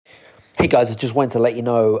Hey guys, I just wanted to let you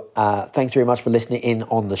know, thanks very much for listening in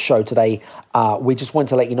on the show today. We just wanted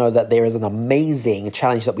to let you know that there is an amazing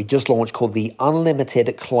challenge that we just launched called the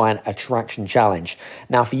Unlimited Client Attraction Challenge.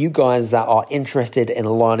 Now, for you guys that are interested in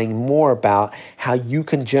learning more about how you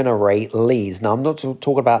can generate leads. Now, I'm not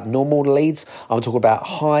talking about normal leads. I'm talking about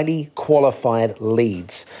highly qualified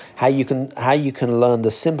leads. How you can learn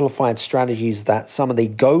the simplified strategies that some of the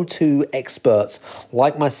go-to experts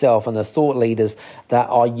like myself and the thought leaders that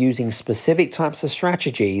are using specific types of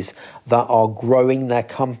strategies that are growing their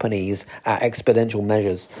companies at exponential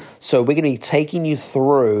measures. So we're going to be taking you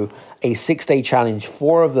through a 6-day challenge.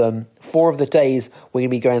 4 of the days, we're going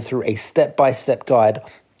to be going through a step-by-step guide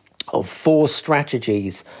of 4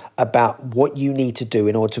 strategies about what you need to do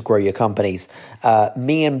in order to grow your companies.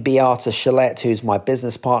 Me and Beata Shillette, who's my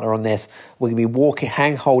business partner on this, we're going to be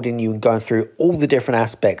hand-holding you and going through all the different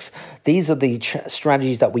aspects. These are the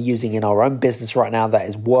strategies that we're using in our own business right now that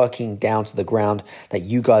is working down to the ground that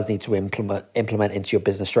you guys need to implement into your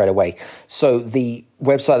business straight away. So the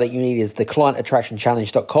website that you need is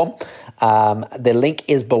theclientattractionchallenge.com. The link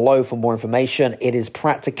is below for more information. It is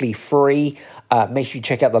practically free. Make sure you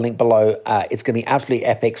check out the link below. It's going to be absolutely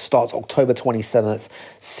epic. Starts October 27th,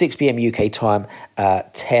 6 p.m. UK time,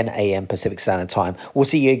 10 a.m. Pacific Standard Time. We'll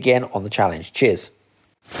see you again on the challenge. Cheers.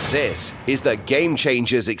 This is the Game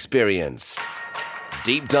Changers Experience.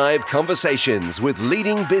 Deep dive conversations with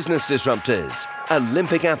leading business disruptors,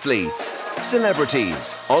 Olympic athletes,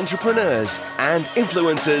 celebrities, entrepreneurs, and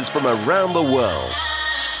influencers from around the world.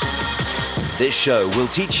 This show will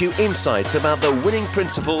teach you insights about the winning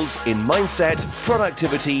principles in mindset,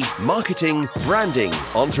 productivity, marketing, branding,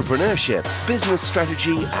 entrepreneurship, business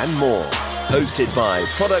strategy, and more. Hosted by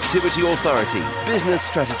Productivity Authority, business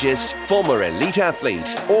strategist, former elite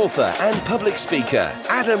athlete, author, and public speaker,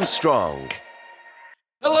 Adam Strong.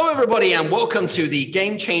 Hello, everybody, and welcome to the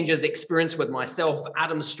Game Changers Experience with myself,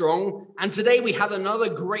 Adam Strong. And today we have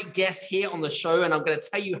another great guest here on the show, and I'm going to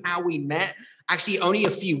tell you how we met, actually only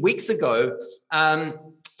a few weeks ago.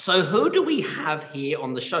 So who do we have here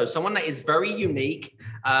on the show? Someone that is very unique.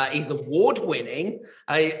 He's award-winning,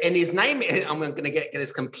 and his name, I'm going to get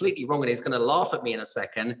this completely wrong, and he's going to laugh at me in a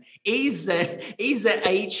second. He's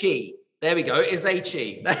H.E. There we go. Is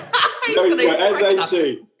H.E. There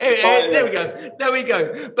we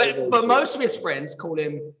go. But most of his friends call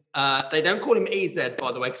him, they don't call him EZ,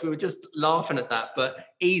 by the way, because we were just laughing at that, but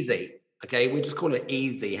Easy. Okay, we just call it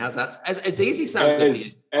Easy. How's that? As Easy sounds good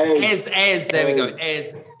for you. Ez, there we go.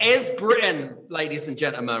 Ez Britton, ladies and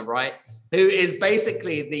gentlemen, right? Who is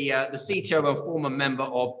basically the CTO and former member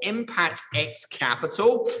of Impact X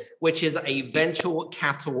Capital, which is a venture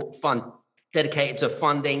capital fund dedicated to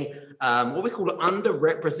funding what we call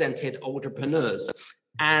underrepresented entrepreneurs.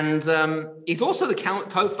 And he's also the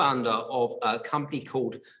co-founder of a company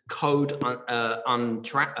called Code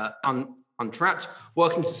Untrapped,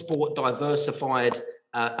 working to support diversified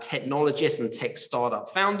technologists and tech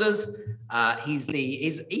startup founders.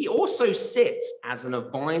 He also sits as an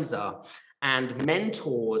advisor and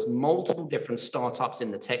mentors multiple different startups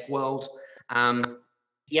in the tech world.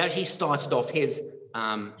 He actually started off his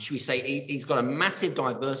should we say, he's got a massive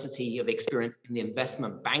diversity of experience in the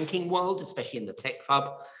investment banking world, especially in the tech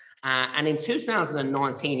hub. And in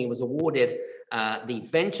 2019, he was awarded the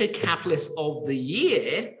Venture Capitalist of the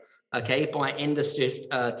Year, by Industry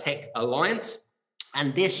Tech Alliance.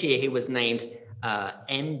 And this year, he was named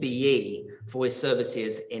MBE for his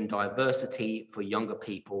services in diversity for younger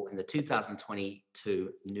people in the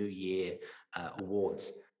 2022 New Year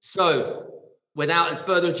Awards. So, without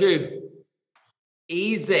further ado,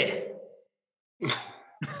 Easy.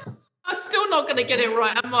 I'm still not going to get it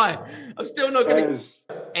right, am I? I'm still not going to.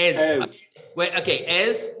 Ez. Wait, okay,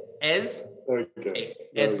 Ez. Okay,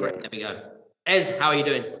 Ez, great. There we go. Ez, how are you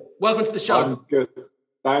doing? Welcome to the show. I'm good.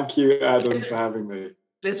 Thank you, Adam, for having me.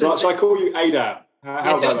 Listen, so I call you Adam?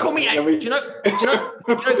 Don't call me Adam. Do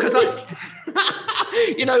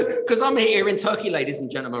you know, because I'm here in Turkey, ladies and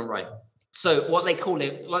gentlemen, right? So what they call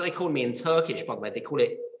me in Turkish, by the way, they call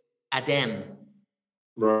it Adem.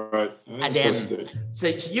 Right. Adem. So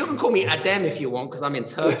you can call me Adem if you want, because I'm in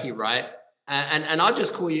Turkey, right? And I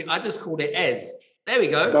just called it Ez. There we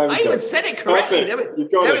go. I even said it correctly. There we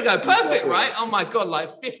go. Perfect, right? Oh my God,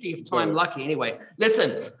 like 50th time lucky. Anyway,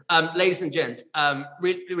 listen, ladies and gents,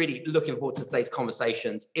 really looking forward to today's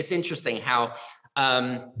conversations. It's interesting how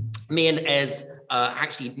me and Ez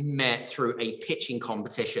actually met through a pitching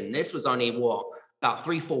competition. This was only about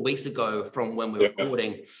 3-4 weeks ago from when we were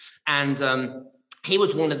recording. And he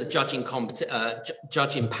was one of the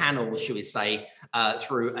judging panels, should we say,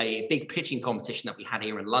 through a big pitching competition that we had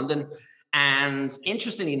here in London. And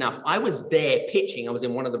interestingly enough, I was there pitching. I was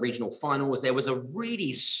in one of the regional finals. There was a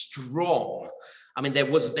really strong, I mean, there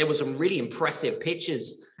was some really impressive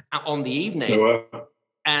pitches on the evening.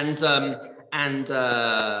 And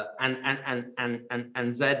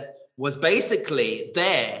Zed was basically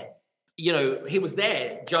there. You know, he was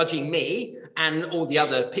there judging me and all the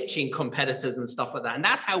other pitching competitors and stuff like that. And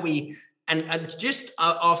that's how we, and just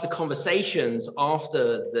after conversations,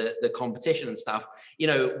 after the competition and stuff, you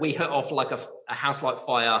know, we hit off like a house like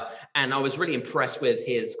fire. And I was really impressed with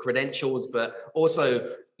his credentials, but also,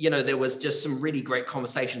 you know, there was just some really great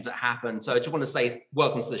conversations that happened. So I just want to say,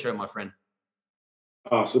 welcome to the show, my friend.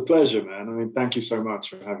 Oh, it's a pleasure, man. I mean, thank you so much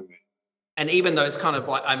for having me. And even though it's kind of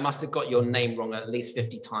like, I must have got your name wrong at least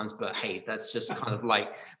 50 times, but hey, that's just kind of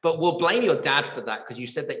like, but we'll blame your dad for that, because you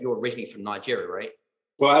said that you're originally from Nigeria, right?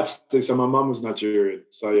 Well, actually, so my mum was Nigerian.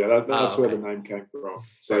 So yeah, that's where the name came from.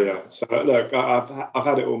 So yeah, so look, I've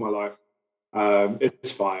had it all my life.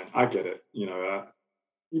 It's fine. I get it. You know,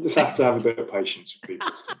 you just have to have a bit of patience with people.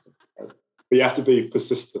 But you have to be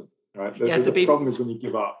persistent, right? The problem is when you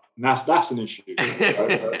give up. And that's an issue. Right?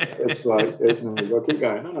 It's like, you've got to keep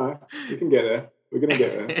going. No, you can get there. We're going to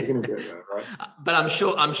get there. We're going to get there, right? But I'm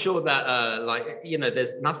sure that, like, you know,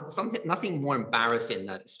 there's nothing more embarrassing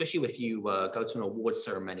that, especially if you go to an award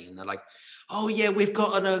ceremony and they're like, oh yeah, we've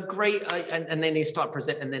got a great, and then they start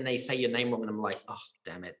presenting, and then they say your name wrong, and I'm like, oh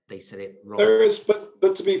damn it, they said it wrong. There is,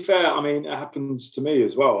 but to be fair, I mean, it happens to me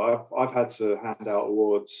as well. I've had to hand out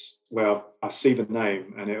awards where I see the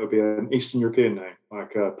name and it will be an Eastern European name,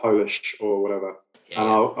 like Polish or whatever. Yeah. And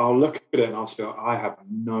I'll look at it and I'll say, I have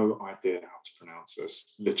no idea how to pronounce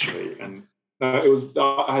this, literally. And it was,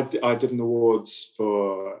 I did an awards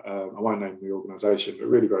for, I won't name the organisation, but a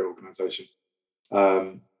really great organisation.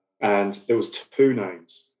 And it was two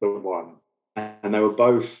names that won. And they were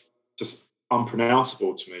both just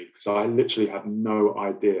unpronounceable to me, because I literally had no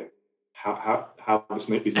idea how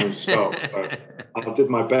these names are spelled. So I did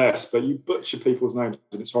my best, but you butcher people's names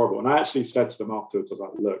and it's horrible. And I actually said to them afterwards, I was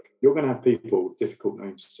like, look, you're going to have people with difficult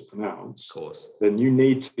names to pronounce. Of course. Then you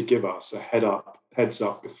need to give us a heads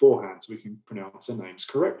up beforehand so we can pronounce the names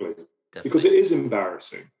correctly. Definitely. Because it is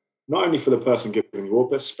embarrassing, not only for the person giving the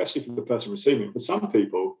award, but especially for the person receiving it. For some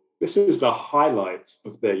people, this is the highlight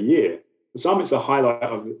of their year. For some, it's the highlight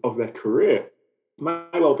of their career. It may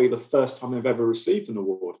well be the first time they've ever received an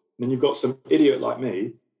award. And then you've got some idiot like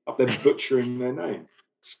me up there butchering their name.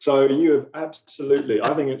 So you have absolutely,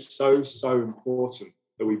 I think it's so important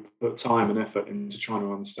that we put time and effort into trying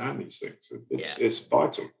to understand these things. It's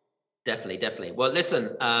vital. Definitely. Well,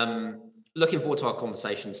 listen, looking forward to our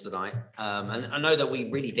conversations tonight. And I know that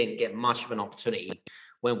we really didn't get much of an opportunity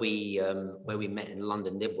when we met in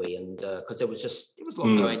London, did we? And because it was a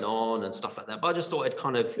lot going on and stuff like that. But I just thought I'd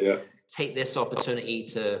kind of take this opportunity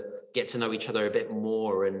to get to know each other a bit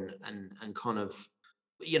more and kind of,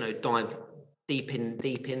 you know, dive deep in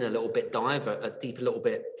a little bit, deep a little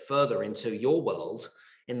bit further into your world,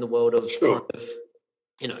 in the world of kind of,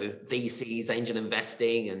 you know, VCs, angel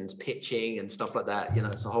investing and pitching and stuff like that. You know,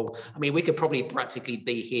 it's a whole, I mean, we could probably practically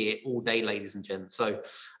be here all day, ladies and gents. So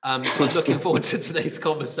looking forward to today's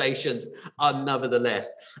conversations,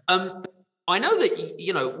 nevertheless. I know that,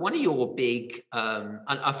 you know, one of your big, and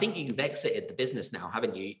I think you've exited the business now,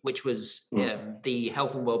 haven't you? Which was the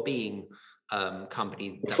health and wellbeing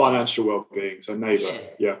company. Financial well-being, so Neighbour.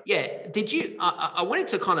 Yeah. Did you? I wanted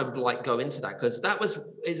to kind of like go into that, because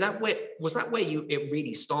was that where it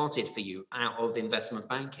really started for you out of investment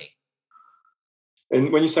banking?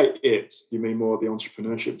 And when you say it, you mean more the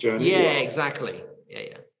entrepreneurship journey? Yeah, exactly.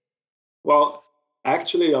 Yeah. Well,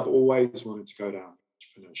 actually, I've always wanted to go down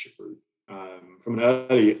the entrepreneurship route. From an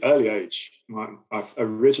early age.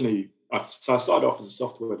 I started off as a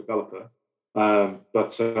software developer,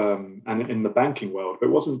 but and in the banking world, it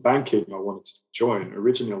wasn't banking I wanted to join.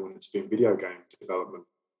 Originally, I wanted to be in video game development,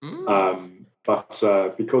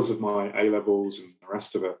 but because of my A levels and the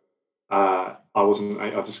rest of it, I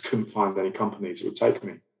just couldn't find any companies that would take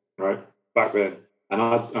me right back then. And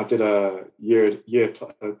I did an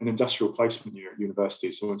industrial placement year at university.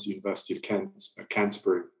 So I went to University of Kent at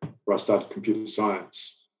Canterbury, where I studied computer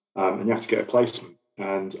science. And you have to get a placement.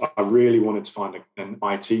 And I really wanted to find an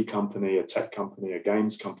IT company, a tech company, a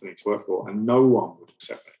games company to work for. And no one would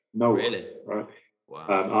accept me. No really? One, right? Wow.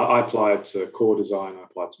 I applied to Core Design. I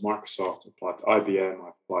applied to Microsoft. I applied to IBM.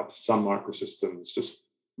 I applied to Sun Microsystems. Just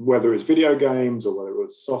whether it was video games or whether it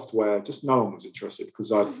was software, just no one was interested,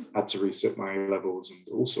 because I had to resit my A levels and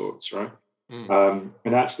all sorts, right?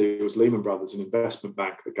 And actually, it was Lehman Brothers, an investment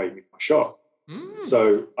bank, that gave me my shot.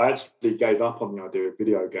 So I actually gave up on the idea of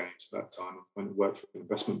video games at that time. I went and worked for an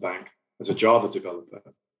investment bank as a Java developer.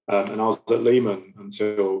 And I was at Lehman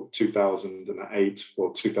until 2008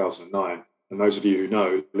 or 2009. And those of you who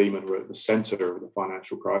know, Lehman were at the center of the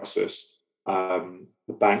financial crisis. The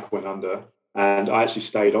bank went under, and I actually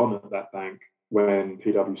stayed on at that bank when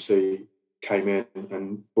PwC came in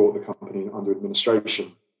and brought the company under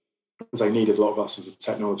administration, because they needed a lot of us as a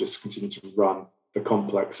technologist to continue to run the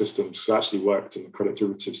complex systems. Because I actually worked in the credit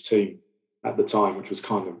derivatives team at the time, which was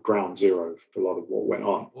kind of ground zero for a lot of what went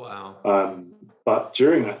on. Wow. But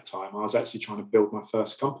during that time, I was actually trying to build my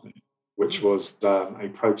first company, which was a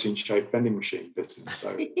protein shake vending machine business.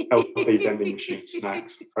 So healthy vending machines,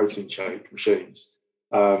 snacks, protein shake machines.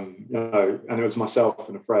 And it was myself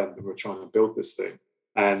and a friend, and we were trying to build this thing.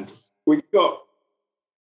 And we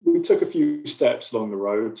took a few steps along the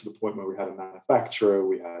road to the point where we had a manufacturer.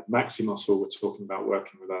 We had Maximuscle were talking about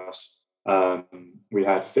working with us. We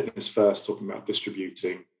had Fitness First talking about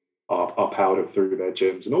distributing our powder through their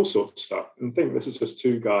gyms and all sorts of stuff. And I think this is just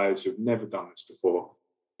two guys who've never done this before,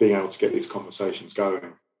 being able to get these conversations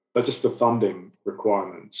going. But just the funding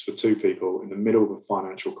requirements for two people in the middle of a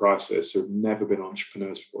financial crisis who've never been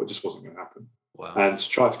entrepreneurs before, it just wasn't going to happen. Wow. And to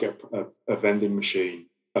try to get a vending machine,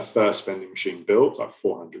 a first vending machine built, like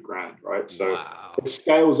 400 grand, right? So It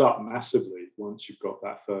scales up massively once you've got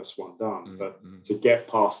that first one done. But to get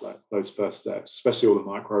past those first steps, especially all the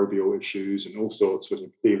microbial issues and all sorts when you're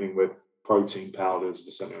dealing with protein powders,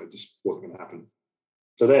 it just wasn't going to happen.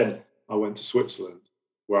 So then I went to Switzerland,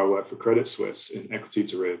 where I worked for Credit Suisse in equity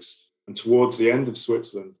derivatives. And towards the end of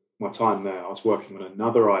Switzerland, my time there, I was working on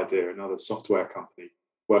another idea, another software company,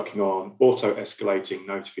 working on auto-escalating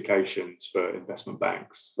notifications for investment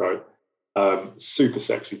banks, right? Super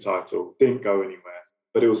sexy title, didn't go anywhere.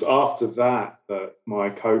 But it was after that that my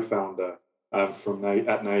co-founder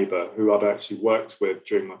at Neighbour, who I'd actually worked with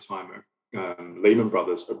during my time at Lehman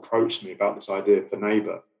Brothers, approached me about this idea for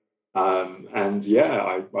Neighbour. I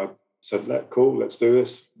said, cool, let's do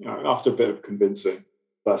this. After a bit of convincing,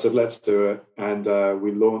 but I said, let's do it. And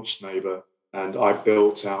we launched Neighbour, and I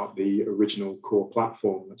built out the original core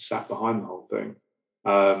platform that sat behind the whole thing,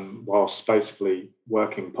 whilst basically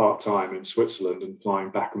working part-time in Switzerland and flying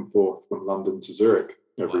back and forth from London to Zurich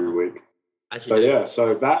every week.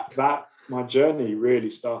 So that my journey really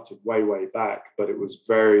started way back, but it was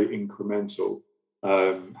very incremental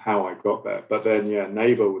how I got there. But then,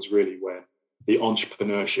 Neighbour was really when the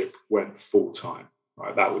entrepreneurship went full-time,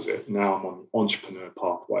 right? That was it. Now I'm on the entrepreneur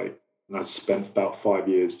pathway, and I spent about 5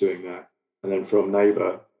 years doing that. And then from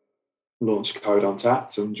Neighbour, launched Code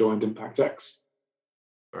Untapped and joined ImpactX.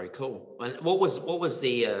 Very cool. And what was the? Was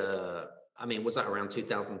that around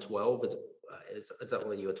 2012? Is that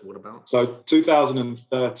what you were talking about? So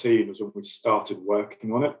 2013 was when we started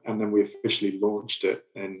working on it, and then we officially launched it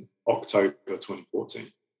in October 2014.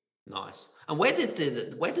 Nice. And where did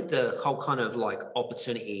the whole kind of like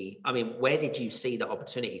opportunity? Where did you see the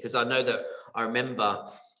opportunity? Because I know that I remember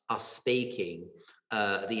us speaking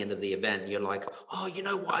at the end of the event. You're like, oh, you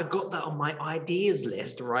know what? I've got that on my ideas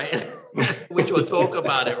list, right? Which we'll talk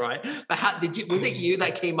about it, right? But was it you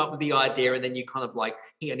that came up with the idea, and then you kind of like,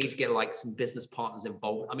 hey, I need to get like some business partners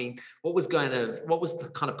involved? What was the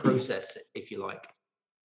kind of process, if you like?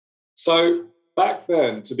 So back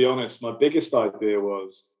then, to be honest, my biggest idea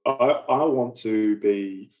was I want to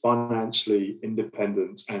be financially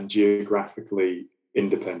independent and geographically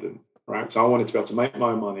independent, right? So I wanted to be able to make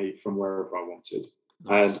my money from wherever I wanted.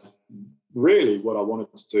 Nice. And really what I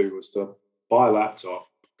wanted to do was to buy a laptop,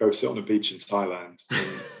 go sit on a beach in Thailand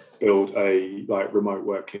and build a remote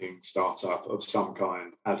working startup of some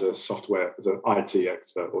kind as an IT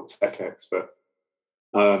expert or tech expert.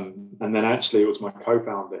 And then actually it was my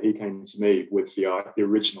co-founder. He came to me with the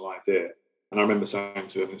original idea. And I remember saying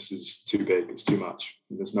to him, this is too big, it's too much.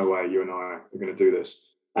 There's no way you and I are going to do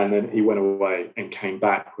this. And then he went away and came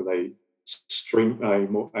back with a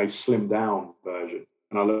slimmed down version.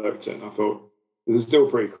 And I looked at it and I thought, this is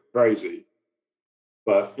still pretty crazy.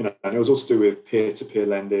 But, and it was also to do with peer-to-peer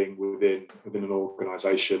lending within an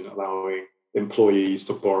organization, allowing employees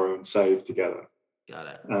to borrow and save together. Got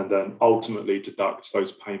it. And then ultimately deduct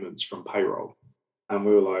those payments from payroll. And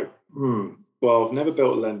we were like, well, I've never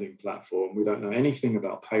built a lending platform. We don't know anything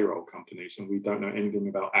about payroll companies, and we don't know anything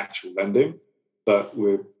about actual lending. But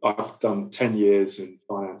I've done 10 years in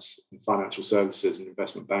finance and financial services and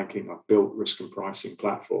investment banking. I've built risk and pricing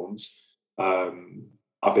platforms.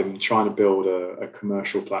 I've been trying to build a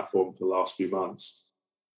commercial platform for the last few months.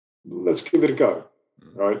 Let's give it a go,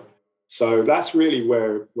 right? So that's really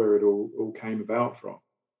where it all came about from.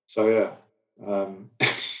 So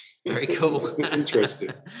very cool.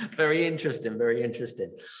 Interesting. Very interesting.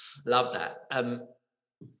 Love that.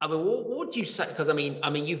 I mean, what would you say? Because I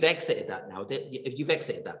mean, you've exited that now. You've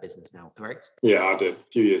exited that business now, correct? Yeah, I did a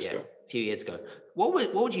few years ago. A few years ago.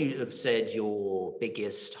 What would you have said your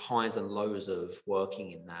biggest highs and lows of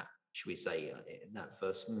working in that? Should we say in that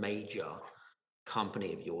first major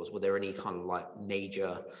company of yours? Were there any kind of like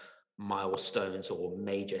major milestones or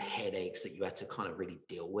major headaches that you had to kind of really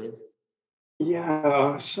deal with?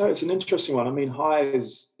 Yeah, so it's an interesting one. I mean,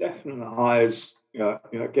 definite highs.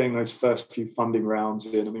 Getting those first few funding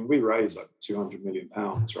rounds in. I mean, we raised like £200 million,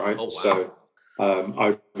 right? Oh, wow. So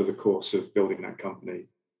over the course of building that company,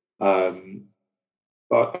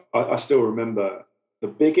 but I still remember the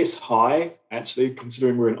biggest high. Actually,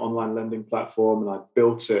 considering we're an online lending platform and I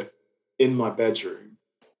built it in my bedroom.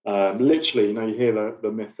 Literally, you hear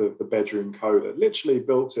the myth of the bedroom coder. Literally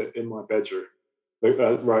built it in my bedroom.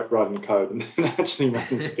 Writing code, and then actually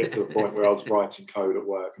managed to get to the point where I was writing code at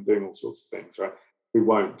work and doing all sorts of things, right? We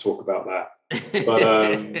won't talk about that.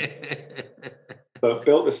 But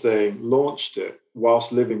built this thing, launched it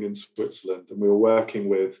whilst living in Switzerland, and we were working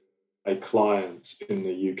with a client in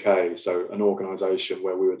the UK, so an organisation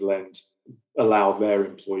where we would allow their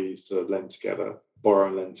employees to lend together, borrow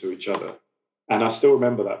and lend to each other. And I still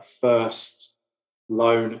remember that first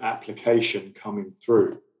loan application coming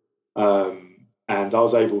through. And I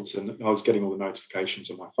was getting all the notifications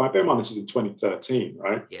on my phone. Bear in mind, this was in 2013,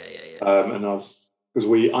 right? Yeah. Because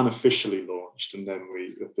we unofficially launched and then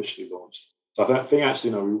we officially launched. So I think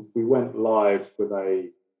actually, we went live with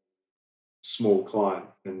a small client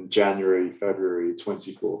in January, February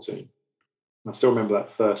 2014. I still remember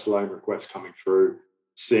that first loan request coming through,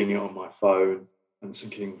 seeing it on my phone and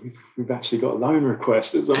thinking, we've actually got a loan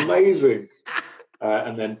request. It's amazing.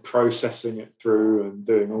 And then processing it through and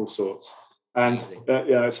doing all sorts. And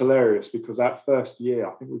it's hilarious because that first year,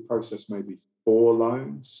 I think we processed maybe 4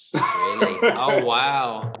 loans. Really? Oh,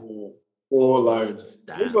 wow. 4 loans.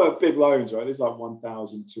 These weren't big loans, right? These are like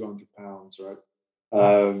 £1,200, right?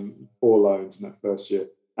 4 loans in that first year.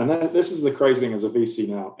 And then this is the crazy thing as a VC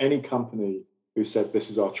now. Any company who said this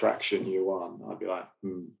is our traction year one, I'd be like,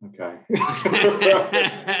 okay.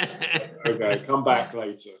 Okay, come back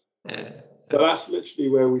later. But that's literally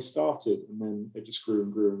where we started. And then it just grew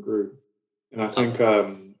and grew and grew. And I think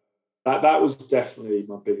that was definitely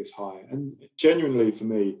my biggest high. And genuinely for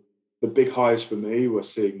me, the big highs for me were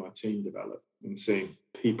seeing my team develop and seeing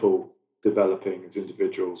people developing as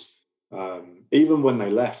individuals. Even when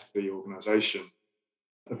they left the organization,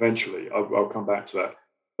 eventually, I'll come back to that.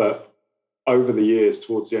 But over the years,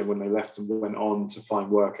 towards the end, when they left and went on to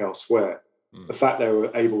find work elsewhere, the fact they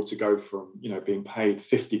were able to go from, being paid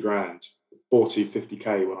 50 grand, 40,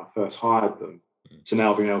 50K when I first hired them, to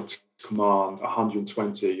now being able to command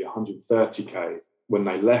 120, 130K when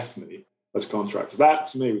they left me as contractors. That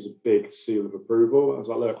to me was a big seal of approval. I was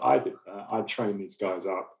like, look, I did that. I trained these guys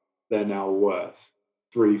up. They're now worth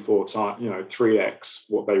 3-4 times, 3x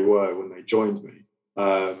what they were when they joined me.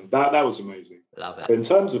 That was amazing. Love it. But in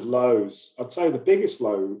terms of lows, I'd say the biggest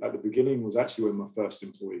low at the beginning was actually when my first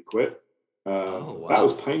employee quit. Wow. That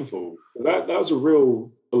was painful. That was a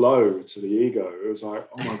real blow to the ego. It was like,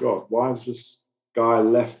 oh my God, why has this guy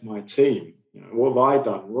left my team? What have I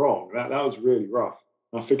done wrong? That was really rough.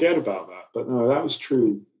 I forget about that, but no, that was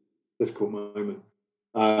truly a difficult moment.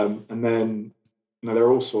 And then, there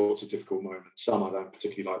are all sorts of difficult moments. Some I don't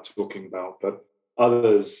particularly like talking about, but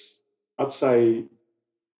others, I'd say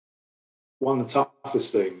one of the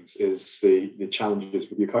toughest things is the challenges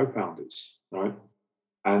with your co-founders, right?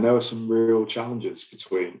 And there were some real challenges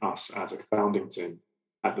between us as a founding team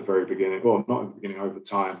at the very beginning, well, not at the beginning, over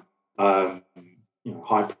time.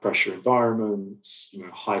 High pressure environments,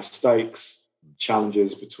 high stakes,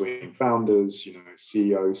 challenges between founders,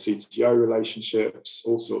 CEO, CTO relationships,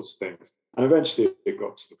 all sorts of things. And eventually it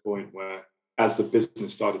got to the point where, as the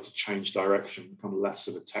business started to change direction, become less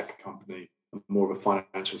of a tech company, more of a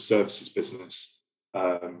financial services business,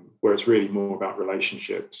 where it's really more about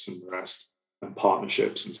relationships and the rest, and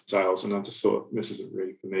partnerships and sales. And I just thought, this isn't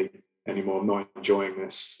really for me anymore. I'm not enjoying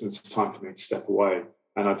this. It's time for me to step away.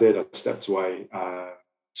 And I did. I stepped away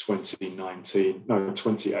 2018,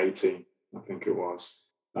 I think it was.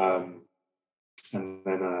 And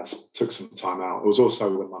then took some time out. It was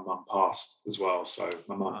also when my mum passed as well. So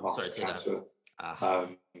my mum passed of cancer.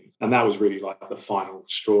 And that was really like the final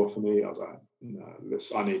straw for me. I was like, no,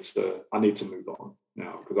 I need to move on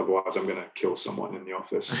now, because otherwise I'm going to kill someone in the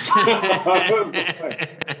office. I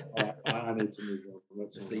need to move on.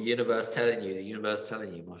 It's the universe telling you,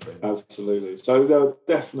 my friend. Absolutely. So there were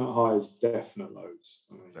definite highs, definite lows.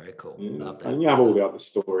 Very cool. Yeah. Love that. And you have all the other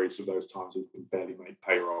stories of those times you can barely make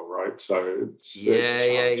payroll, right? So it's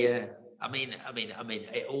yeah.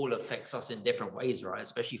 it all affects us in different ways, right?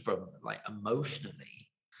 Especially from like emotionally.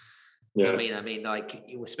 Yeah. Like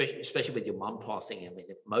especially with your mum passing.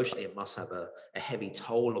 Emotionally, it must have a heavy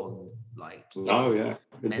toll on like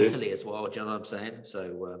mentally as well. Do you know what I'm saying?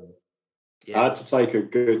 So I had to take a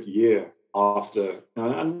good year after,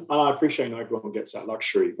 and I appreciate not everyone gets that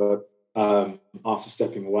luxury, but after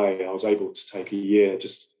stepping away, I was able to take a year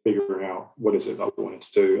just figuring out what is it that I wanted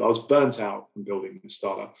to do. I was burnt out from building the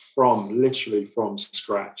startup literally from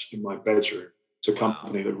scratch in my bedroom to a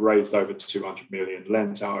company that raised over 200 million,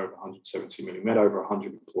 lent out over 170 million, met over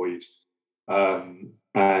 100 employees. And,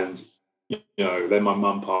 then my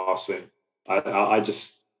mum passing,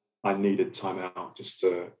 I needed time out just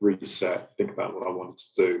to reset, think about what I wanted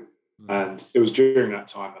to do. And it was during that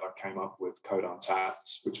time that I came up with Code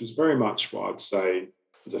Untapped, which was very much what I'd say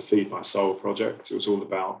is a feed my soul project. It was all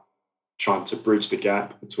about trying to bridge the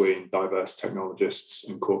gap between diverse technologists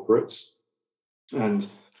and corporates. And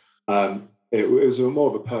it was more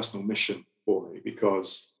of a personal mission for me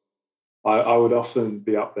because I would often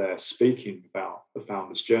be up there speaking about the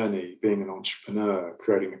founder's journey, being an entrepreneur,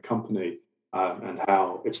 creating a company, and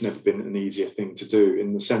how it's never been an easier thing to do,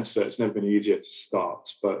 in the sense that it's never been easier to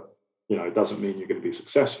start, but it doesn't mean you're going to be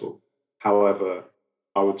successful. However,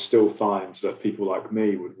 I would still find that people like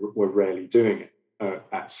me were rarely doing it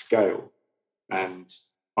at scale. And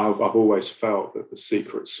I've always felt that the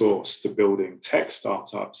secret sauce to building tech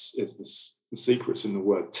startups is the secret's in the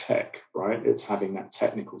word tech, right? It's having that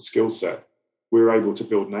technical skill set. We were able to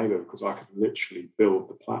build Naver because I could literally build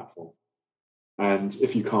the platform. And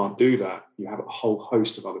if you can't do that, you have a whole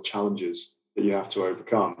host of other challenges that you have to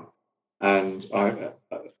overcome. And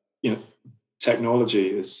technology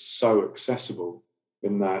is so accessible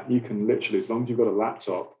in that you can literally, as long as you've got a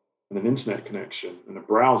laptop and an internet connection and a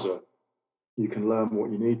browser, you can learn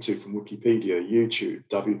what you need to from Wikipedia, YouTube,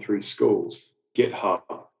 W3 Schools, GitHub,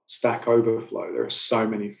 Stack Overflow. There are so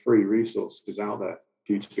many free resources out there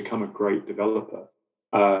for you to become a great developer.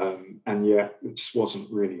 And yet it just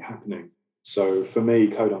wasn't really happening. So for me,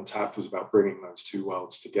 Code Untapped was about bringing those two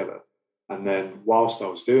worlds together. And then whilst I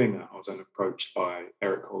was doing that, I was then approached by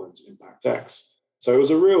Eric Collins at ImpactX. So it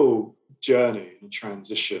was a real journey and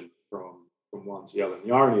transition from one to the other. And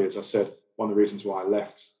the irony is, I said, one of the reasons why I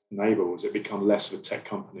left Naver was it become less of a tech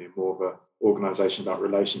company and more of an organization about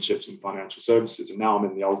relationships and financial services. And now I'm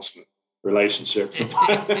in the ultimate relationships and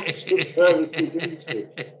financial services industry,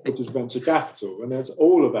 which is venture capital. And it's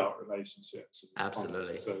all about relationships and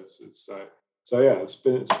absolutely services. So yeah, it's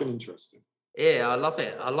been interesting. Yeah, I love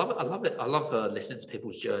it. I love listening to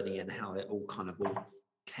people's journey and how it all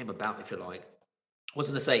came about, if you like. I was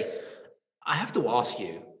going to say, I have to ask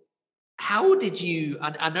you, how did you?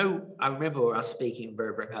 I remember us speaking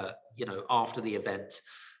very, after the event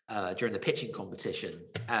during the pitching competition,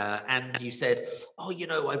 and you said, "Oh,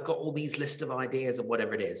 I've got all these list of ideas and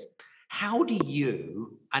whatever it is." How do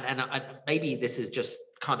you? And maybe this is just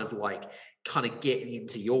kind of getting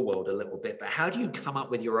into your world a little bit, but how do you come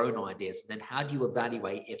up with your own ideas, and then how do you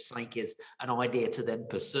evaluate if something is an idea to then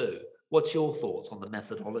pursue? What's your thoughts on the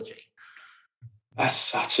methodology? That's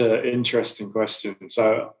such an interesting question.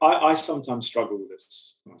 So I sometimes struggle with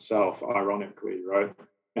this myself, ironically, right?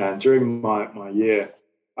 And during my year,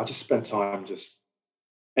 I just spent time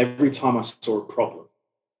every time I saw a problem,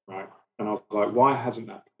 right? And I was like, why hasn't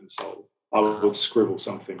that been solved? I would scribble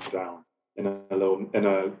something down I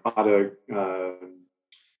had a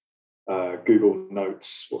Google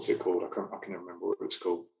Notes, what's it called? I can never remember what it's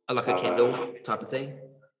called. Like a Kindle type of thing?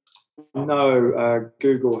 No,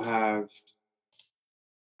 Google have,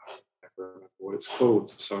 remember what it's called.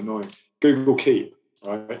 It's so annoying. Google Keep,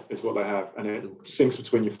 right, is what they have, and it syncs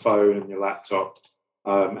between your phone and your laptop,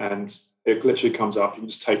 and it literally comes up. You can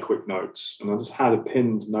just take quick notes, and I just had a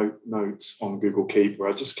pinned note on Google Keep where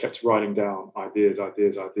I just kept writing down ideas about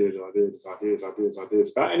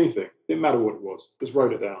anything. Didn't matter what it was, just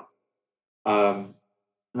wrote it down, and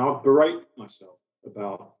I would berate myself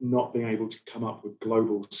about not being able to come up with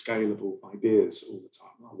global, scalable ideas all the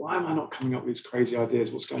time. Like, why am I not coming up with these crazy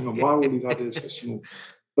ideas? What's going on? Why are all these ideas so small?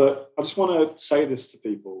 But I just want to say this to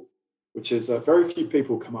people, which is that very few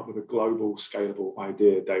people come up with a global, scalable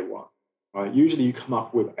idea day one. Right? Usually you come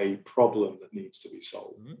up with a problem that needs to be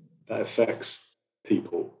solved, that affects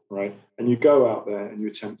people, right? And you go out there and you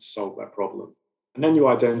attempt to solve that problem. And then you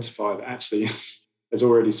identify that actually there's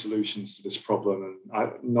already solutions to this problem,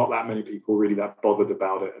 and not that many people really that bothered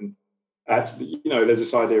about it. And actually, there's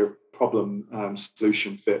this idea of problem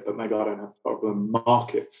solution fit, but maybe I don't have problem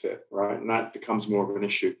market fit, right? And that becomes more of an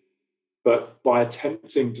issue. But by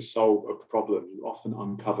attempting to solve a problem, you often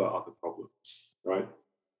uncover other problems, right?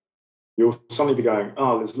 you'll suddenly be going,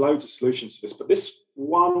 oh, there's loads of solutions to this, but this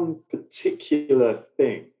one particular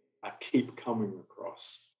thing I keep coming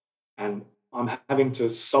across, and I'm having to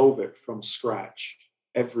solve it from scratch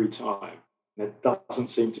every time. There doesn't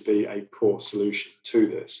seem to be a core solution to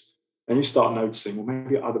this. And you start noticing, well,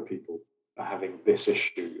 maybe other people are having this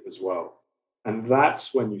issue as well. And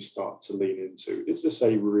that's when you start to lean into, is this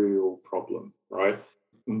a real problem, right?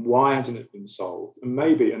 And why hasn't it been solved? And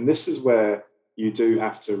maybe, and this is where you do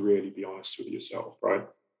have to really be honest with yourself, right?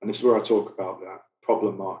 And this is where I talk about that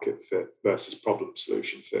problem market fit versus problem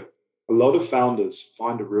solution fit. A lot of founders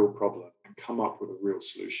find a real problem and come up with a real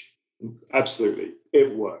solution. And absolutely,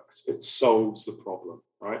 it works. It solves the problem,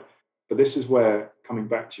 right? But this is where, coming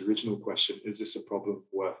back to your original question, is this a problem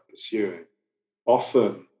worth pursuing?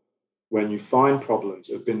 Often, when you find problems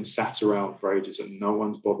that have been sat around for ages and no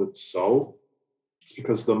one's bothered to solve, it's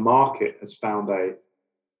because the market has found a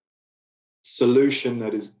solution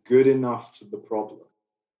that is good enough to the problem,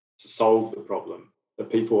 to solve the problem, that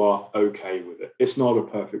people are okay with it. It's not a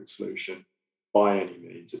perfect solution by any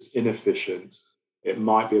means. It's inefficient. It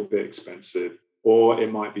might be a bit expensive, or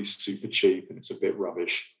it might be super cheap and it's a bit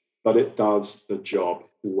rubbish, but it does the job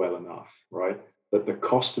well enough, right? That the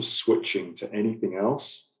cost of switching to anything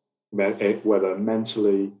else, whether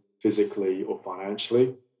mentally, physically, or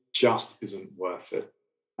financially, just isn't worth it.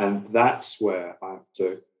 And that's where I have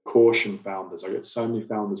to caution founders. I get so many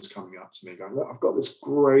founders coming up to me going, look, I've got this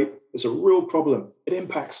great, it's a real problem. It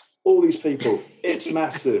impacts all these people. It's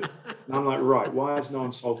massive. And I'm like, right, why has no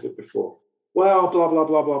one solved it before? Well, blah, blah,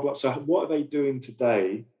 blah, blah, blah. So what are they doing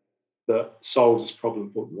today that solves this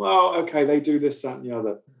problem for them? Well, okay, they do this, that, and the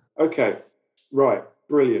other. Okay, right,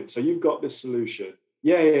 brilliant. So you've got this solution.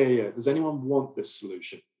 Yeah. Does anyone want this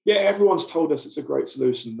solution? Yeah, everyone's told us it's a great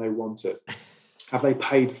solution and they want it. Have they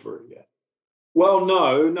paid for it yet? Well,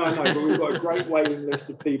 no, but we've got a great waiting list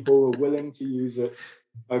of people who are willing to use it.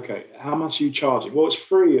 Okay, how much are you charging? Well, it's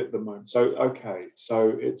free at the moment. So, okay,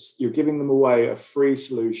 so you're giving them away a free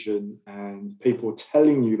solution and people are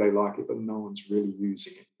telling you they like it, but no one's really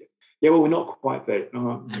using it yet. Yeah, well, we're not quite there.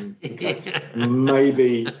 Okay.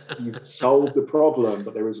 Maybe you've solved the problem,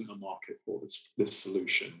 but there isn't a market for this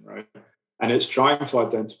solution, right? And it's trying to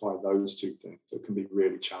identify those two things that can be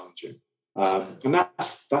really challenging. And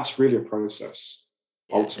that's really a process,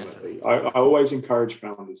 ultimately. I always encourage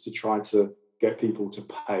founders to try to get people to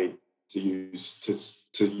pay to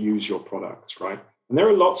use your products, right? And there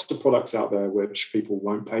are lots of products out there which people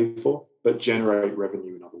won't pay for, but generate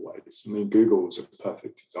revenue in other ways. I mean, Google is a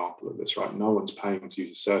perfect example of this, right? No one's paying to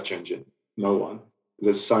use a search engine. No one.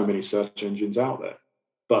 There's so many search engines out there.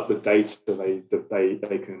 But the data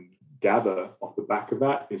they can gather off the back of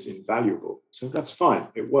that is invaluable. So that's fine.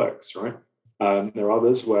 It works, right? There are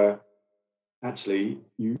others where actually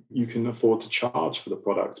you can afford to charge for the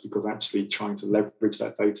product because actually trying to leverage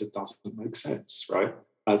that data doesn't make sense, right?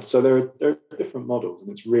 So there are different models,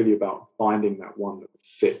 and it's really about finding that one that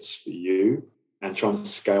fits for you and trying to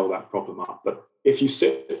scale that problem up. But if you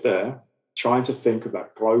sit there trying to think of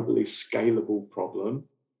that globally scalable problem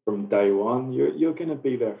from day one, you're going to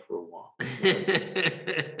be there for a while.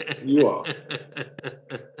 Right? You are.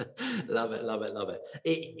 Love it.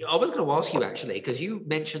 I was going to ask you actually, because you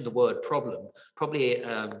mentioned the word problem probably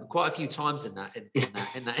quite a few times in that.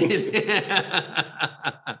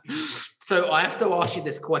 So I have to ask you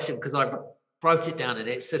this question because I wrote it down and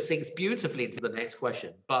it succinks beautifully into the next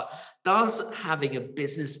question. But does having a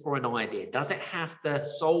business or an idea, does it have to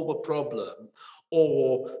solve a problem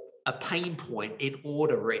or a pain point in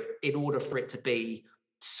order for it to be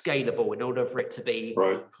scalable, in order for it to be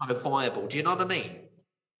kind of viable? Do you know what I mean?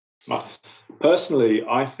 Personally,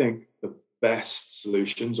 I think the best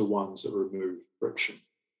solutions are ones that remove friction,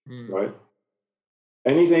 right?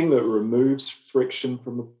 Anything that removes friction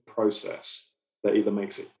from the process that either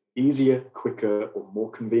makes it easier, quicker, or more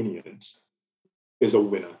convenient is a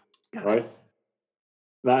winner, right?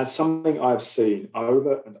 That's something I've seen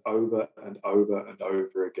over and over and over and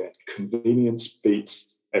over again. Convenience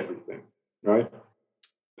beats everything, right?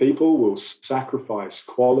 People will sacrifice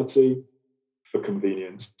quality for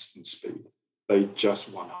convenience and speed. They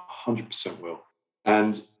just 100% will.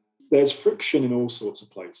 And there's friction in all sorts of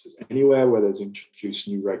places. Anywhere where there's introduced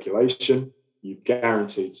new regulation, you're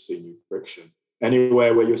guaranteed to see new friction.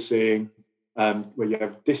 Anywhere where you're seeing, where you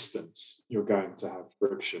have distance, you're going to have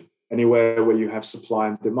friction. Anywhere where you have supply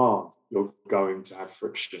and demand, you're going to have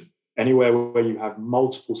friction. Anywhere where you have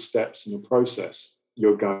multiple steps in the process,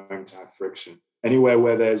 you're going to have friction. Anywhere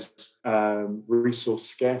where there's resource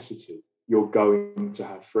scarcity, you're going to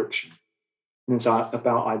have friction. And it's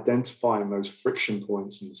about identifying those friction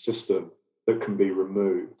points in the system that can be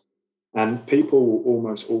removed. And people will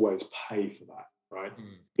almost always pay for that, right?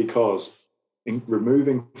 Because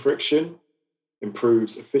removing friction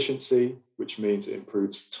improves efficiency, which means it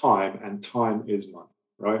improves time, and time is money,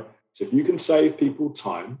 right? So if you can save people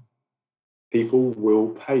time, people will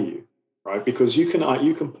pay you, right? Because you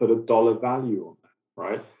can put a dollar value on that,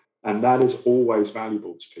 right? And that is always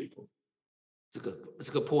valuable to people. It's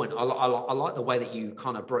a good point. I like the way that you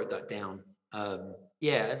kind of broke that down.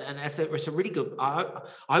 Yeah, and it's a really good. I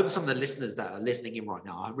hope some of the listeners that are listening in right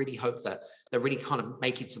now, I really hope that they're really kind of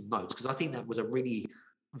making some notes, because I think that was a really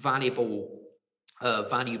valuable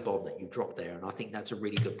value bomb that you dropped there, and I think that's a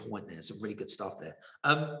really good point there. Some really good stuff there.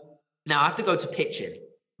 Now I have to go to pitching,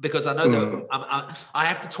 because I know that I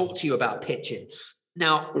have to talk to you about pitching.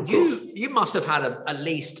 Now, you must have had at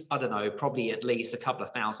least, I don't know, probably at least a couple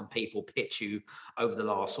of thousand people pitch you over the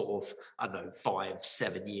last sort of, I don't know,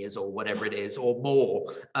 5-7 years or whatever it is, or more.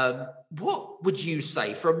 What would you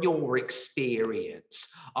say from your experience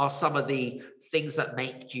are some of the things that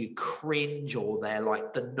make you cringe, or they're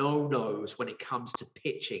like the no-nos when it comes to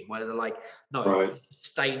pitching, where they're like, no,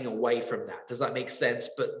 staying away from that? Does that make sense?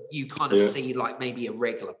 But you kind of see like maybe a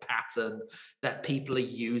regular pattern that people are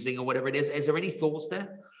using or whatever it is. Is there any thoughts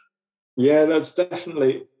there? Yeah, that's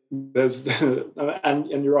definitely,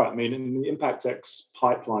 and you're right. I mean, in the ImpactX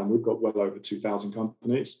pipeline, we've got well over 2,000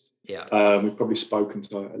 companies. Yeah. We've probably spoken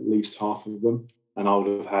to at least half of them, and I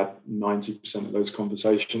would have had 90% of those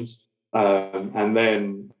conversations. And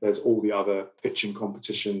then there's all the other pitching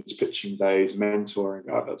competitions, pitching days,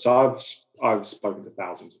 mentoring. So I've spoken to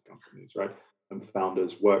thousands of companies, right? And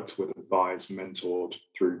founders, worked with, advised, mentored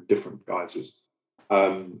through different guises.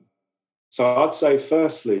 So I'd say,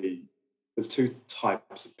 firstly, there's two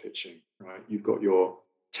types of pitching, right? You've got your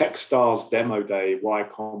Techstars demo day, Y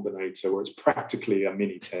Combinator, where it's practically a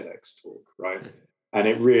mini TEDx talk, right? And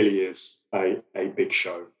it really is a big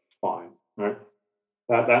show, fine, right?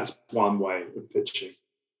 That's one way of pitching.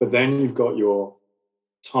 But then you've got your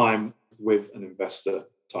time with an investor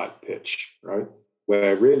type pitch, right?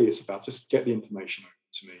 Where really it's about just get the information over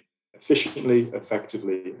to me efficiently,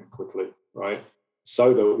 effectively, and quickly, right?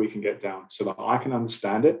 So that we can get down, so that I can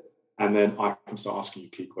understand it, and then I can start asking you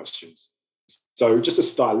key questions. So just a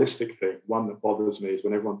stylistic thing, one that bothers me is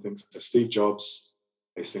when everyone thinks they're Steve Jobs,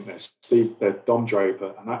 they think they're Dom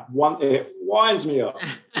Draper, and it winds me up.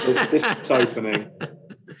 This opening.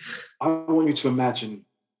 I want you to imagine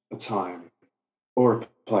a time or a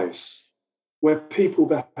place where people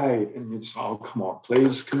behave, and you're just like, oh, come on,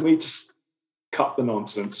 please, can we just cut the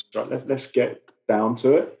nonsense? Right, let's get down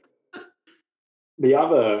to it. The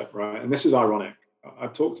other, right, and this is ironic, I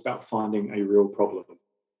talked about finding a real problem.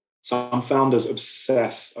 Some founders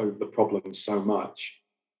obsess over the problem so much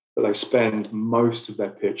that they spend most of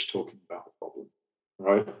their pitch talking about the problem,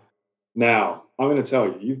 right? Now, I'm going to tell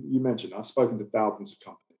you, you mentioned, I've spoken to thousands of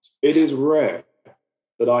companies. It is rare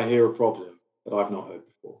that I hear a problem that I've not heard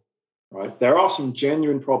before, right? There are some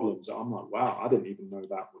genuine problems that I'm like, wow, I didn't even know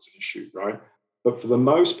that was an issue, right? But for the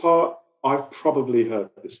most part, I've probably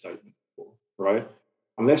heard this statement before, right?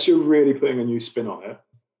 Unless you're really putting a new spin on it,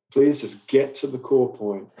 please just get to the core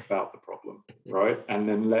point about the problem, right? And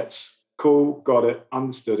then cool, got it,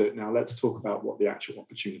 understood it. Now let's talk about what the actual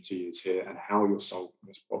opportunity is here and how you're solving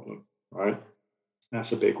this problem, right?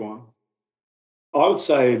 That's a big one. I would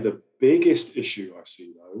say the biggest issue I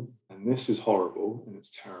see, though, and this is horrible and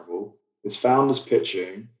it's terrible, is founders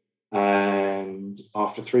pitching, and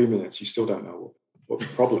after 3 minutes, you still don't know what the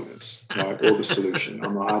problem is, right? Or the solution.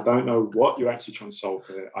 I'm like, I don't know what you're actually trying to solve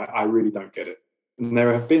here. I really don't get it. And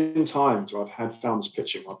there have been times where I've had founders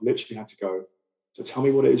pitching, I've literally had to go, so tell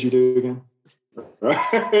me what it is you do again. Right?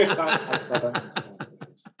 I don't understand.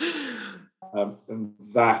 And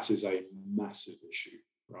that is a massive issue,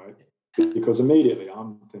 right? Because immediately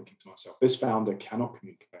I'm thinking to myself, this founder cannot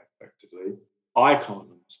communicate effectively. I can't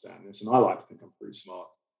understand this, and I like to think I'm pretty smart.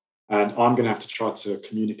 And I'm going to have to try to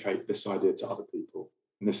communicate this idea to other people.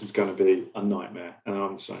 And this is going to be a nightmare. And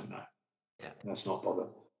I'm saying that. Yeah. Let's not bother.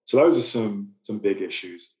 So those are some big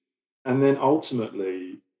issues. And then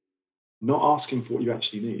ultimately, not asking for what you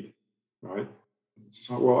actually need, right? It's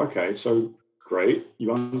like, well, okay, so great.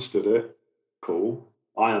 You understood it. Cool.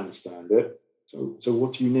 I understand it. So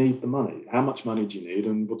what do you need the money? How much money do you need,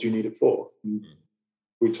 and what do you need it for? And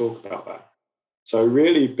we talk about that. So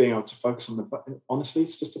really being able to focus on honestly,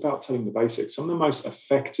 it's just about telling the basics. Some of the most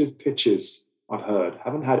effective pitches I've heard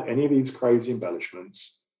haven't had any of these crazy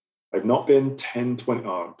embellishments. They've not been 10, 20,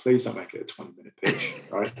 oh, please don't make it a 20-minute pitch,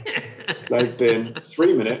 right? They've been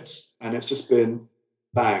 3 minutes, and it's just been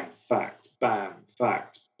bang, fact, bang,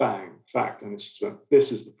 fact, bang, fact. And it's just been,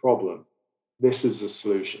 this is the problem. This is the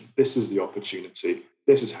solution. This is the opportunity.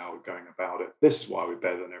 This is how we're going about it. This is why we're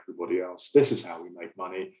better than everybody else. This is how we make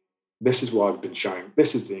money. This is why we've been showing.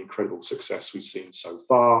 This is the incredible success we've seen so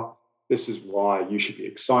far. This is why you should be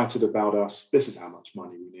excited about us. This is how much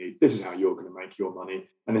money we need. This is how you're going to make your money.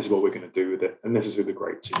 And this is what we're going to do with it. And this is who the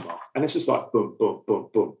great team are. And it's just like boom, boom, boom,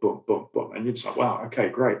 boom, boom, boom, boom. And you're just like, wow, okay,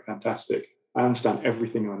 great, fantastic. I understand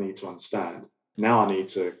everything I need to understand. Now I need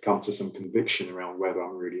to come to some conviction around whether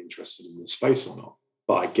I'm really interested in this space or not.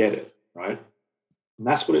 But I get it, right? And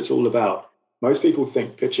that's what it's all about. Most people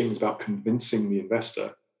think pitching is about convincing the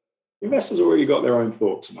investor. The investor's already got their own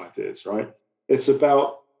thoughts and ideas, right? It's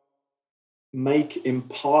about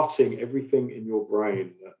imparting everything in your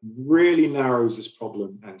brain that really narrows this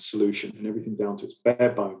problem and solution and everything down to its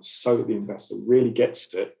bare bones so that the investor really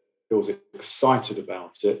gets it, feels excited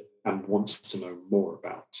about it, and wants to know more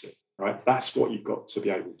about it, right? That's what you've got to be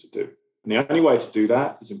able to do. And the only way to do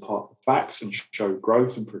that is impart the facts and show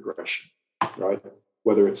growth and progression, right?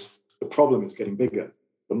 Whether it's the problem is getting bigger,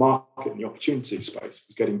 the market and the opportunity space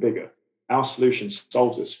is getting bigger. Our solution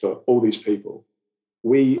solves this for all these people.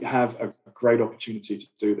 We have a great opportunity to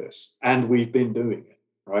do this, and we've been doing it,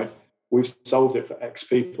 right? We've solved it for X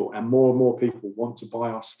people, and more people want to buy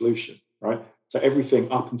our solution, right? So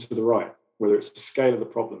everything up and to the right, whether it's the scale of the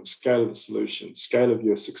problem, scale of the solution, scale of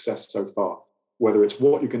your success so far, whether it's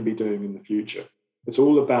what you're going to be doing in the future, it's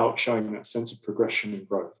all about showing that sense of progression and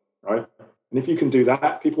growth, right? And if you can do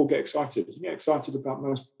that, people get excited. You get excited about the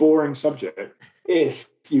most boring subject if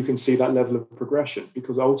you can see that level of progression,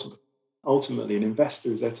 because ultimately, an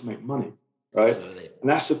investor is there to make money, right? Absolutely. And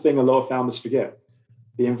that's the thing a lot of founders forget.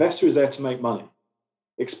 The investor is there to make money.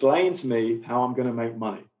 Explain to me how I'm going to make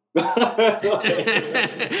money. That's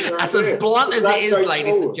as blunt as it is,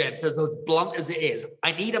 ladies and gents. As blunt as it is.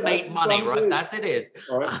 I need to make money, right? That's it is.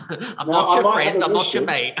 Right. I'm not your friend. I'm not your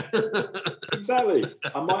mate. Exactly.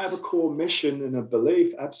 I might have a core mission and a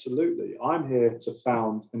belief. Absolutely. I'm here to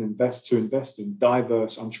invest in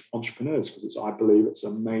diverse entrepreneurs because I believe it's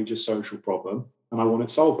a major social problem and I want it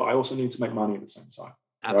solved. But I also need to make money at the same time.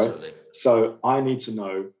 Absolutely. Right? So I need to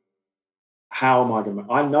know, how am I going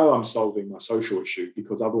to... I know I'm solving my social issue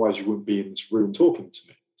because otherwise you wouldn't be in this room talking to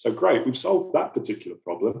me. So great, we've solved that particular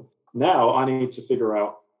problem. Now I need to figure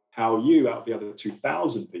out how you, out of the other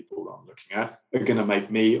 2,000 people that I'm looking at, are going to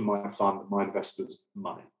make me and my fund and my investors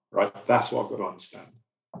money, right? That's what I've got to understand.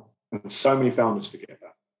 And so many founders forget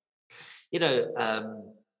that. You know,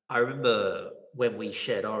 I remember when we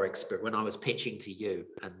shared our experience, when I was pitching to you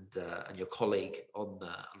and your colleague on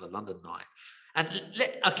the London night. And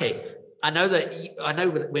okay, I know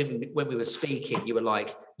when we were speaking, you were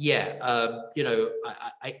like, yeah, you know,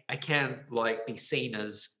 I can like be seen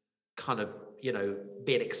as kind of, you know,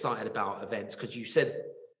 being excited about events because you said,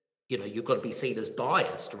 you know, you've got to be seen as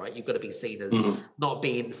biased, right? You've got to be seen as not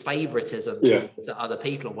being favoritism to other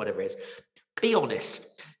people and whatever it is. Be honest.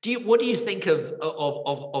 What do you think of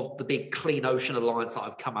the big Clean Ocean Alliance that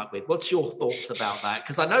I've come up with? What's your thoughts about that?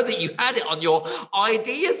 Because I know that you had it on your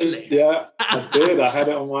ideas list. Yeah, I did. I had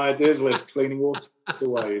it on my ideas list. Cleaning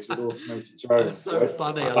waterways with automated drones. That's so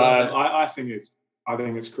funny. I love it. I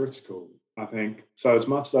think it's critical. I think so. As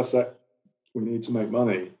much as I said we need to make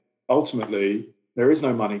money, ultimately there is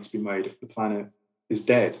no money to be made if the planet is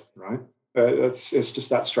dead. Right? It's just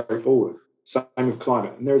that straightforward. Same with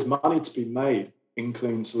climate. And there is money to be made in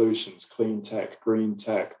clean solutions, clean tech, green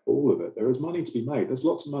tech, all of it. There is money to be made. There's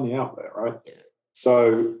lots of money out there, right? Yeah.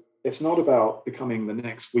 So it's not about becoming the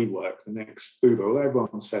next WeWork, the next Uber, although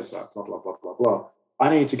everyone says that, blah, blah, blah, blah, blah.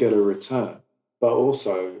 I need to get a return. But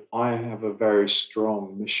also, I have a very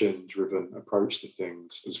strong mission-driven approach to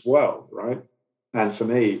things as well, right? And for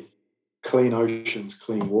me, clean oceans,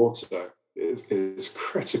 clean water is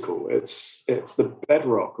critical. It's the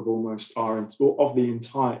bedrock of of the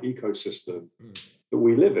entire ecosystem that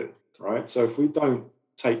we live in, right? So if we don't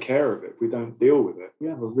take care of it, if we don't deal with it, we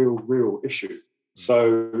have a real issue.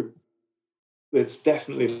 So it's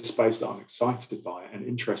definitely a space that I'm excited by and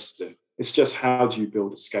interested in. It's just how do you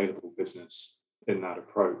build a scalable business in that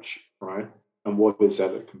approach, right? And what is there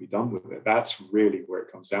that can be done with it? That's really where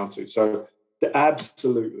it comes down to. So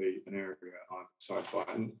absolutely an area I'm excited by.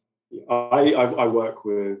 And I work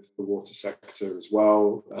with the water sector as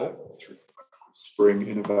well through Spring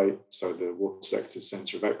Innovate, so the Water Sector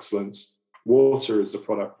Centre of Excellence. Water is the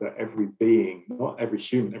product that every being, not every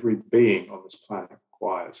human, every being on this planet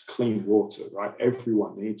requires. Clean water, right?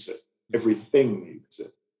 Everyone needs it. Everything needs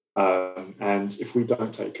it. And if we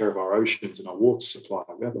don't take care of our oceans and our water supply,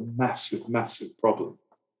 we have a massive problem.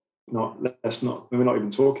 We're not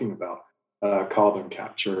even talking about carbon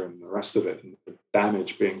capture and the rest of it, and the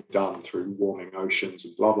damage being done through warming oceans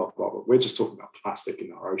and blah, blah, blah, blah, world. We're just talking about plastic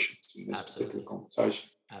in our oceans in this particular conversation.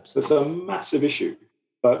 Absolutely. It's a massive issue,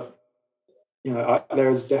 but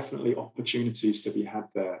there is definitely opportunities to be had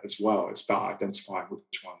there as well. It's about identifying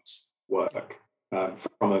which ones work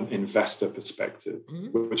from an investor perspective,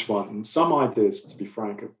 which one. And some ideas, to be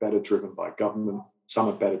frank, are better driven by government. Some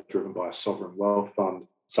are better driven by a sovereign wealth fund.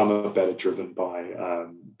 Some are better driven by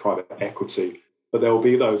private equity. But there will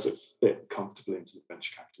be those that fit comfortably into the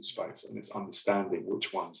venture capital space, and it's understanding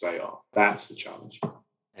which ones they are. That's the challenge.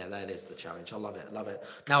 Yeah, that is the challenge. I love it.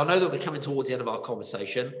 Now, I know that we're coming towards the end of our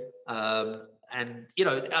conversation. And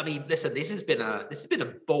listen, this has been a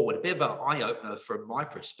ball, a bit of an eye opener from my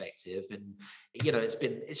perspective, and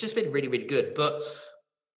it's just been really, really good. But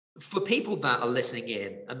for people that are listening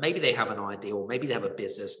in, and maybe they have an idea, or maybe they have a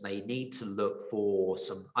business, and they need to look for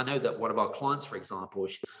some. I know that one of our clients, for example,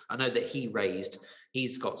 I know that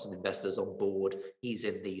he's got some investors on board. He's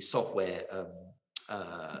in the software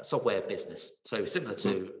business, so similar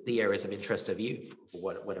to the areas of interest of you for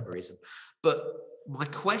whatever reason. But my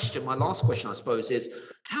last question, I suppose, is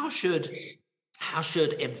how should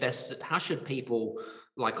people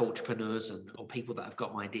like entrepreneurs or people that have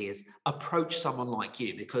got ideas approach someone like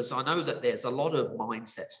you? Because I know that there's a lot of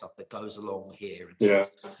mindset stuff that goes along here and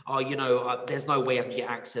says, there's no way I can get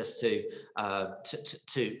access to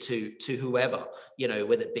whoever,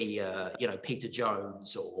 whether it be Peter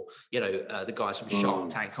Jones or the guys from Shark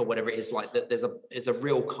Tank or whatever it is. Like that, there's a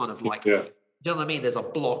real kind of like, you know what I mean? There's a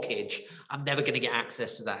blockage. I'm never going to get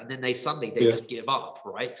access to that, and then they just give up,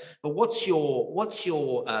 right? But what's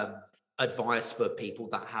your advice for people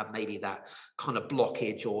that have maybe that kind of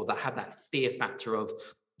blockage, or that have that fear factor of,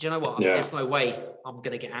 do you know what? There's no way I'm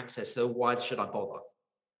going to get access, so why should I bother?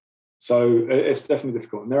 So it's definitely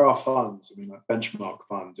difficult, and there are funds. I mean, like Benchmark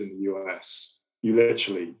funds in the US, you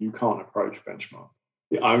can't approach Benchmark.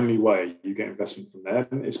 The only way you get investment from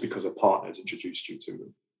them is because a partner has introduced you to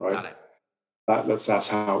them, right? Got it. That's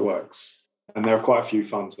how it works. And there are quite a few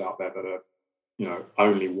funds out there that are,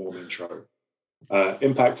 only warm intro.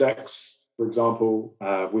 ImpactX, for example,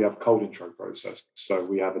 we have a cold intro process. So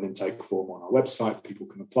we have an intake form on our website. People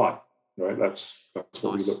can apply, right? That's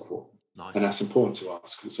what we look for. Nice. And that's important to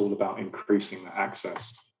us because it's all about increasing the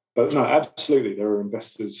access. But no, absolutely, there are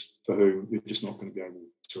investors for whom you're just not going to be able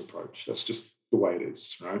to approach. That's just the way it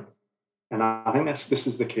is, right? And I think this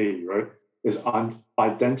is the key, right? Is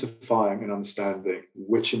identifying and understanding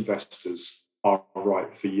which investors are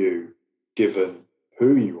right for you, given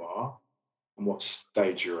who you are and what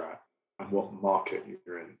stage you're at and what market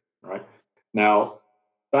you're in, right? Now,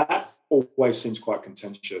 that always seems quite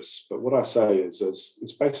contentious, but what I say is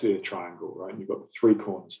it's basically a triangle, right? You've got the three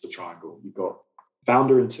corners of the triangle. You've got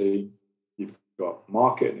founder and team, you've got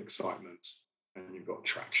market and excitement, and you've got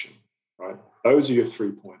traction, right? Those are your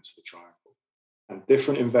 3 points of the triangle. And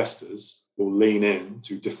different investors will lean in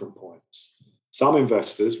to different points. Some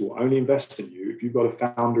investors will only invest in you if you've got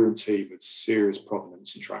a founder and team with serious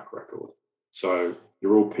provenance and track record. So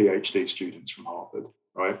you're all PhD students from Harvard,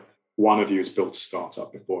 right? One of you has built a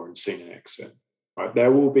startup before and seen an exit, right?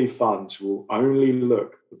 There will be funds who will only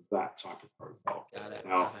look for that type of profile.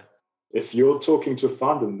 Now, if you're talking to a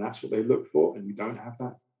fund and that's what they look for and you don't have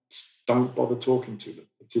that, don't bother talking to them.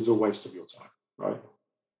 It is a waste of your time, right?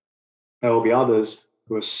 There will be others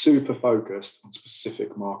who are super focused on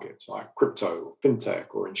specific markets like crypto or fintech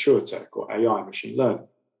or insurtech or AI, machine learning.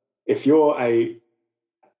 If you're a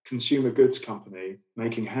consumer goods company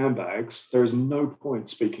making handbags, there is no point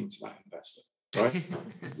speaking to that investor, right?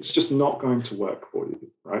 It's just not going to work for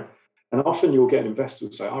you, right? And often you'll get investors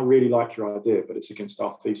who say, I really like your idea, but it's against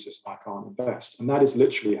our thesis, I can't invest. And that is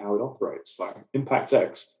literally how it operates. Like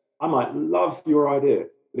ImpactX, I might love your idea,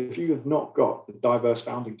 but if you have not got a diverse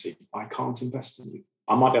founding team, I can't invest in you.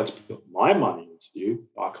 I might be able to put my money into you,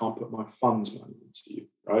 but I can't put my fund's money into you,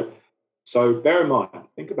 right? So bear in mind,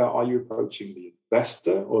 think about, are you approaching the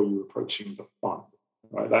investor or are you approaching the fund,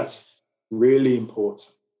 right? That's really important.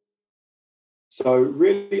 So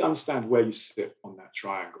really understand where you sit on that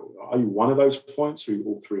triangle. Are you one of those points or are you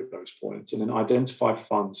all three of those points? And then identify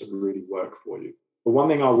funds that really work for you. But one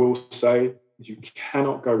thing I will say is you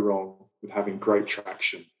cannot go wrong with having great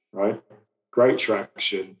traction, right? Great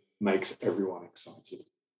traction makes everyone excited,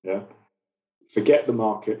 yeah? Forget the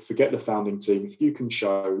market, forget the founding team. If you can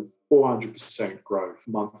show 400% growth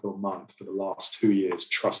month on month for the last 2 years,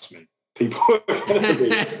 trust me, people are going to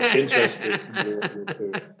be interested in what you're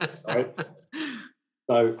doing, right?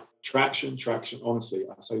 So traction, honestly,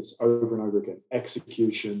 I say this over and over again,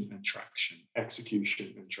 execution and traction.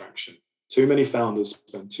 Too many founders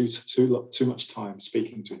spend too much time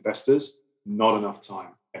speaking to investors, not enough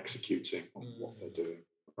time executing on what they're doing,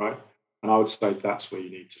 right? And I would say that's where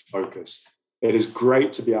you need to focus. It is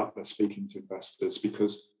great to be out there speaking to investors,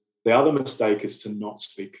 because the other mistake is to not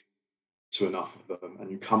speak to enough of them,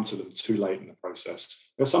 and you come to them too late in the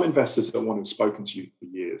process. There are some investors that want to have spoken to you for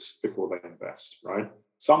years before they invest, right?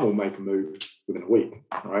 Some will make a move within a week,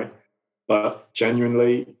 right? But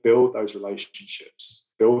genuinely build those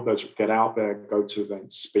relationships, get out there, go to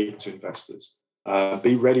events, speak to investors,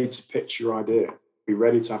 be ready to pitch your idea, be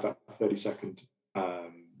ready to have that 30-second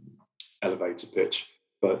elevator pitch.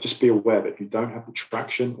 But just be aware that if you don't have the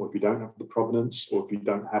traction, or if you don't have the provenance, or if you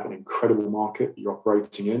don't have an incredible market you're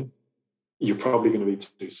operating in, you're probably going to be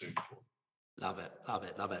too soon. Love it, love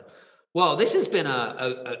it, love it. Well, this has been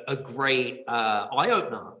a great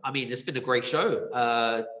eye-opener. I mean, it's been a great show.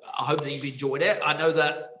 I hope that you've enjoyed it. I know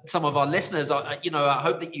that some of our listeners are, I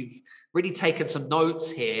hope that you've really taken some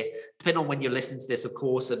notes here, depending on when you're listening to this, of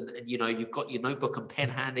course, and you've got your notebook and pen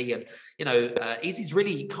handy, and, Easy's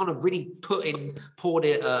really kind of really poured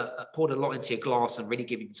a lot into your glass and really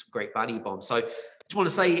giving you some great value bombs. So just want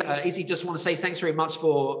to say, Easy, thanks very much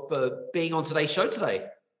for being on today's show today.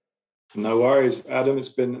 No worries, Adam. It's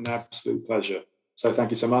been an absolute pleasure. So thank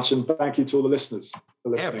you so much, and thank you to all the listeners for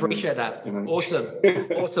listening. Yeah, appreciate that.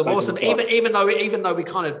 Awesome. Even though we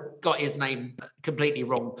kind of got his name completely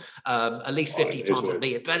wrong, at least 50 times at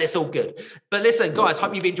least, but it's all good. But listen, guys,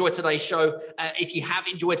 hope you've enjoyed today's show. If you have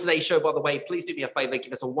enjoyed today's show, by the way, please do me a favor,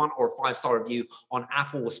 give us a 1 or a 5-star review on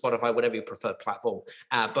Apple or Spotify, whatever your preferred platform.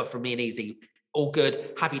 But from me and Easy, all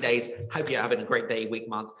good. Happy days. Hope you're having a great day, week,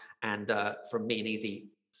 month, and from me and Easy,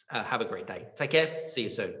 have a great day. Take care. See you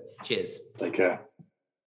soon. Cheers. Take care.